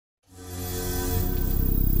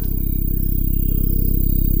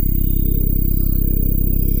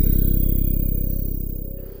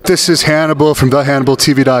This is Hannibal from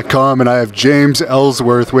thehannibaltv.com, and I have James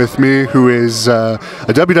Ellsworth with me, who is a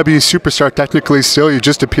WWE superstar technically still. You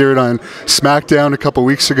just appeared on SmackDown a couple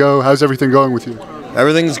weeks ago. How's everything going with you?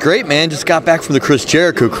 Everything's great, man. Just got back from the Chris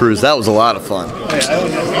Jericho Cruise. That was a lot of fun.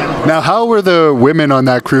 Now, how were the women on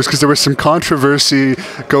that cruise? Because there was some controversy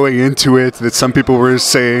going into it that some people were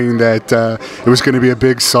saying that it was going to be a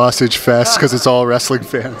big sausage fest because it's all wrestling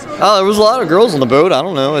fans. Oh, there was a lot of girls on the boat. I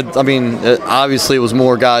don't know. Obviously it was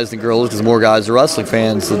more guys than girls because more guys are wrestling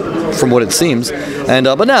fans, from what it seems. And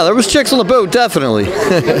but no, there was chicks on the boat, definitely.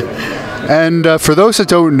 And for those that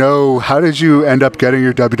don't know, how did you end up getting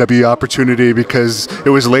your WWE opportunity? Because it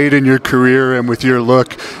was late in your career, and with your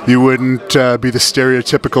look, you wouldn't be the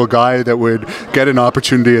stereotypical guy that would get an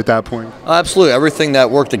opportunity at that point. Absolutely. Everything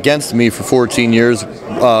that worked against me for 14 years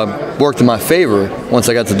worked in my favor. Once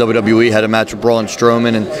I got to WWE, had a match with Braun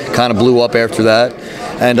Strowman and kind of blew up after that.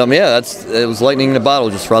 And yeah, it was lightning in a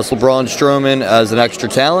bottle. Just wrestled Braun Strowman as an extra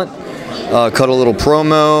talent. Cut a little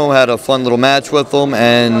promo, had a fun little match with them,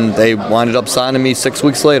 and they winded up signing me 6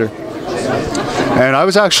 weeks later. And I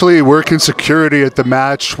was actually working security at the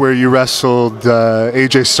match where you wrestled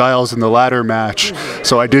AJ Styles in the ladder match,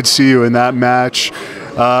 so I did see you in that match.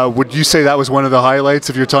 Would you say that was one of the highlights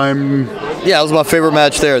of your time? Yeah, it was my favorite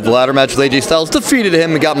match there. The ladder match with AJ Styles. Defeated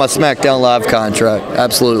him and got my SmackDown Live contract.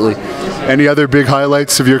 Absolutely. Any other big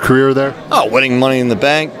highlights of your career there? Oh, winning Money in the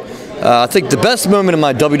Bank. I think the best moment in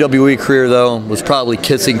my WWE career, though, was probably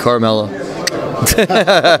kissing Carmella.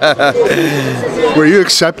 Were you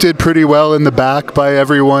accepted pretty well in the back by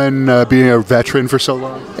everyone, being a veteran for so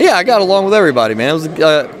long? Yeah, I got along with everybody, man. It was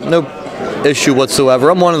no issue whatsoever.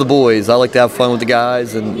 I'm one of the boys. I like to have fun with the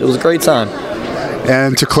guys, and it was a great time.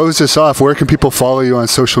 And to close this off, where can people follow you on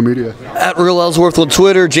social media? At Real Ellsworth on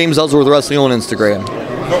Twitter, James Ellsworth Wrestling on Instagram.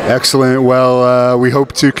 Excellent. Well, we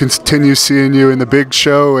hope to continue seeing you in the big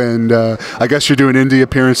show, and I guess you're doing indie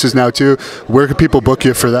appearances now too. Where can people book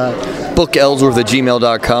you for that?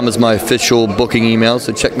 BookEllsworth@gmail.com is my official booking email,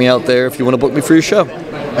 so check me out there if you want to book me for your show.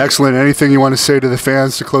 Excellent. Anything you want to say to the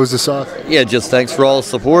fans to close this off? Yeah, just thanks for all the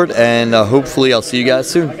support, and hopefully I'll see you guys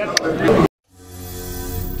soon.